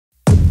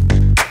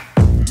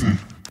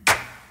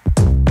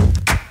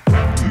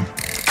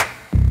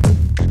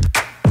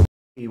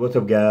Hey, what's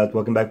up guys?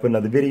 Welcome back for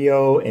another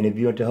video, and if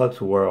you're into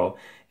Huck's World,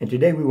 and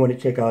today we want to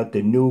check out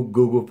the new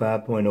Google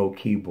 5.0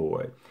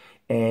 keyboard,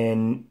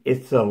 and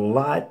it's a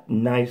lot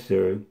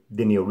nicer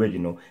than the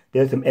original.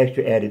 There's some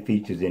extra added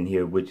features in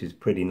here which is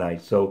pretty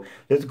nice, so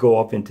let's go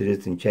off into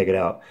this and check it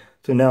out.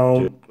 So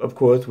now, of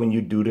course, when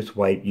you do the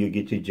swipe, you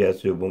get your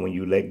gesture, but when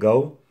you let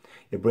go,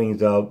 it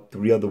brings up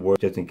 3 other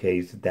words just in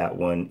case that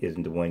one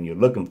isn't the one you're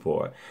looking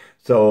for.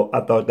 So I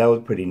thought that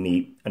was pretty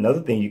neat.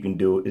 Another thing you can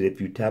do is if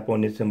you tap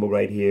on this symbol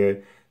right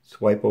here,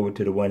 swipe over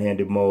to the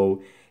one-handed mode,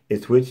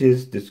 it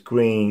switches the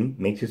screen,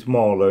 makes it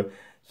smaller,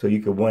 so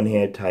you can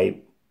one-hand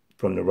type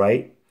from the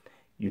right.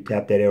 You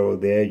tap that arrow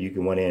there, you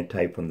can one-hand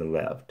type from the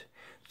left.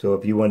 So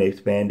if you want to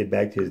expand it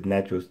back to its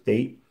natural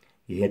state,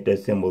 you hit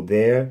that symbol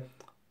there,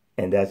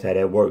 and that's how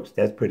that works.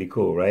 That's pretty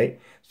cool, right?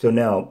 So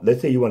now,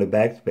 let's say you want a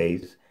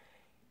backspace.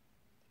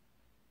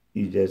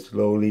 You just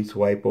slowly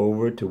swipe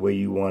over to where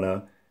you want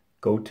to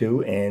go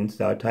to and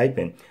start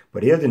typing.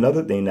 But here's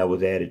another thing that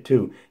was added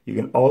too. You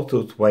can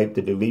also swipe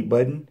the delete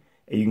button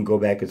and you can go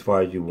back as far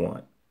as you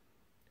want.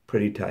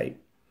 Pretty tight.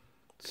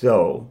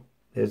 So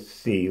let's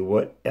see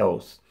what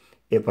else.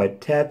 If I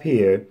tap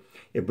here,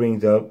 it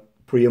brings up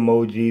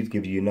pre-emojis,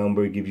 gives you a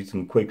number, gives you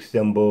some quick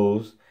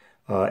symbols,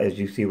 as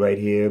you see right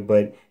here.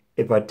 But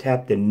if I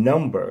tap the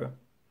number,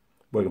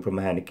 working from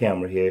behind the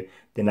camera here,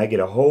 then I get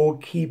a whole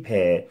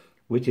keypad,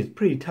 which is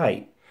pretty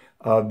tight.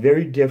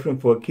 Very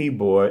different for a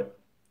keyboard,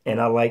 and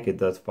I like it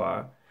thus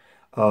far.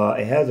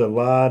 It has a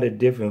lot of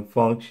different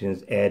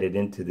functions added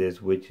into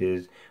this, which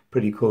is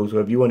pretty cool. So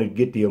if you want to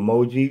get the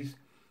emojis,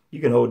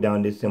 you can hold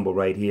down this symbol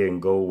right here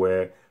and go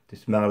where the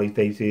smiley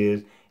face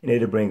is, and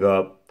it'll bring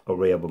up an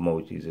array of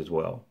emojis as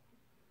well.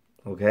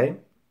 Okay?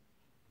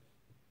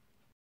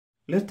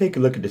 Let's take a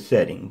look at the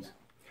settings.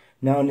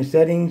 Now in the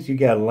settings, you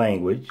got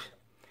language.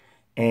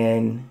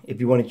 And if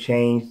you want to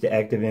change the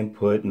active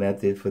input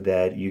method for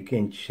that, you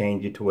can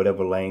change it to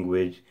whatever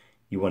language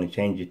you want to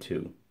change it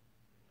to.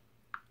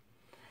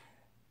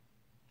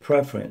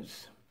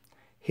 Preference.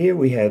 Here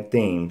we have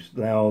themes.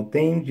 Now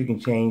themes, you can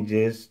change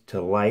this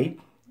to light,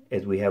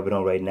 as we have it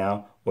on right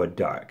now, or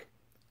dark.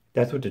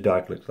 That's what the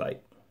dark looks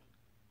like.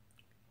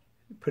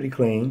 Pretty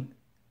clean.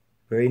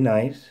 Very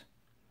nice.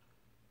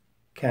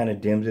 Kind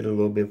of dims it a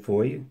little bit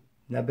for you.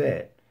 Not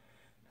bad.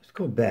 Let's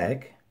go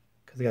back,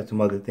 because I got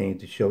some other things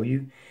to show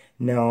you.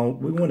 Now,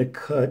 we want to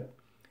cut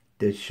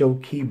the show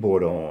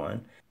keyboard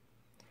on.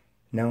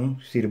 Now,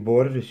 see the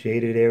border, the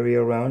shaded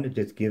area around it,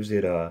 just gives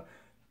it a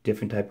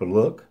different type of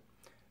look.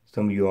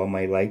 Some of you all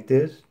might like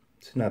this.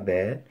 It's not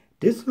bad.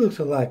 This looks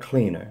a lot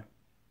cleaner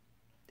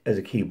as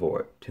a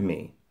keyboard to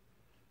me.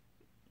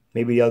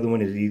 Maybe the other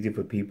one is easy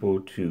for people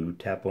to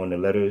tap on the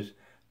letters,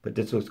 but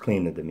this looks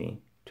cleaner to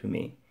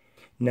me.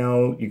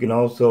 Now, you can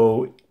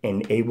also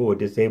enable or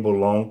disable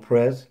long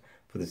press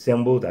for the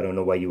symbols. I don't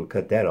know why you would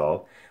cut that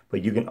off,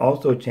 but you can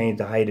also change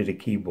the height of the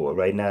keyboard.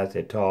 Right now it's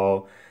at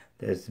tall,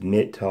 that's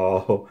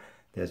mid-tall,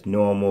 that's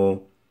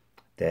normal,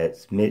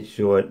 that's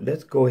mid-short.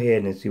 Let's go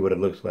ahead and see what it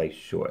looks like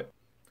short.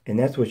 And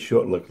that's what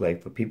short looks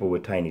like for people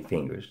with tiny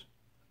fingers.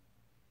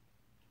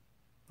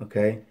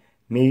 Okay,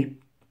 me,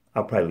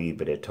 I'll probably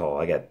leave it at tall.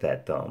 I got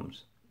fat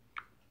thumbs.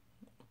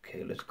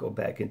 Okay, let's go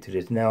back into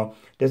this. Now,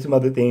 there's some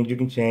other things you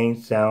can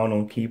change. Sound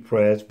on key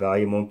press,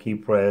 volume on key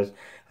press.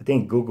 I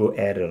think Google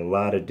added a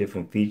lot of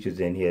different features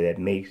in here that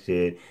makes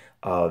it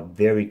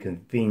very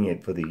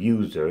convenient for the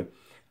user.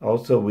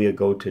 Also, we'll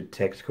go to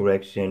text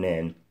correction,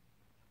 and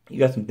you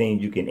got some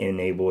things you can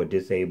enable or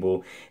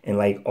disable. And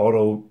like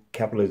auto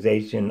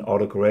capitalization,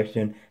 auto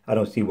correction, I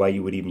don't see why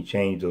you would even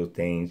change those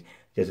things.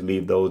 Just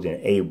leave those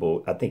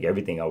enabled. I think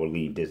everything I would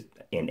leave this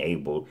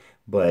enabled.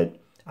 But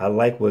I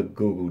like what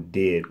Google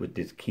did with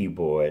this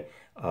keyboard,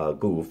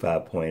 Google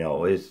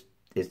 5.0.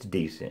 It's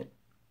decent.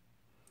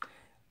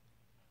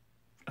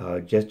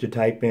 Gesture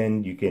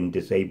typing, you can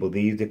disable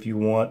these if you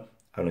want.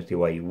 I don't see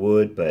why you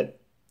would, but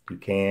you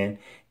can.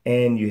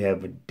 And you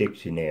have a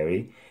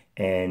dictionary,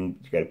 and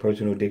you got a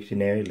personal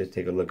dictionary. Let's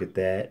take a look at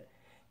that.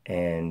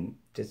 And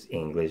just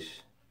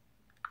English.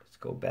 Let's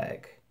go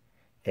back.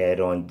 Add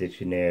on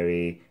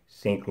dictionary,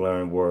 sync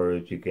learn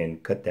words. You can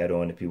cut that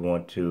on if you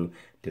want to.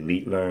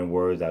 Delete learn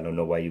words. I don't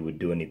know why you would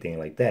do anything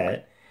like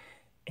that.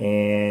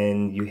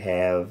 And you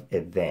have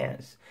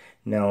advanced.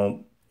 Now,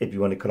 if you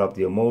want to cut off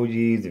the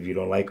emojis, if you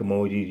don't like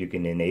emojis, you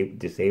can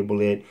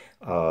disable it.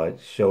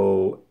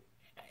 Show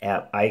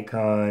app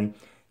icon,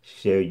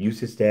 share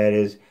usage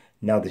status.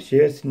 Now, the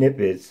share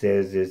snippet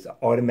says it's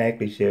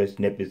automatically shares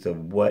snippets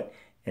of what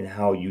and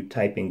how you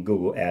type in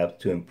Google apps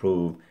to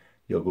improve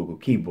your Google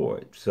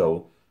keyboard.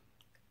 So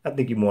I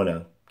think you want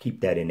to keep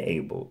that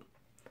enabled.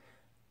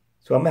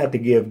 So I'm going to have to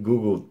give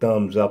Google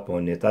thumbs up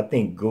on this. I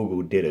think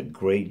Google did a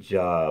great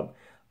job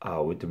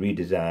with the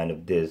redesign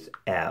of this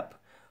app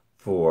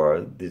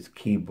for this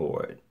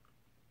keyboard.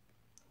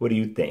 What do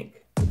you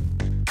think?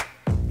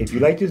 If you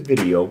like this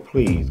video,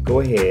 please go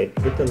ahead,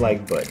 hit the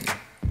like button.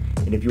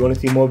 And if you want to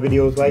see more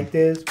videos like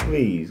this,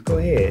 please go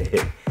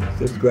ahead,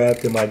 subscribe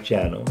to my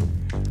channel.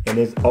 And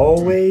as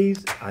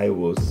always, I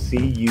will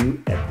see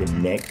you at the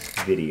next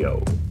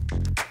video.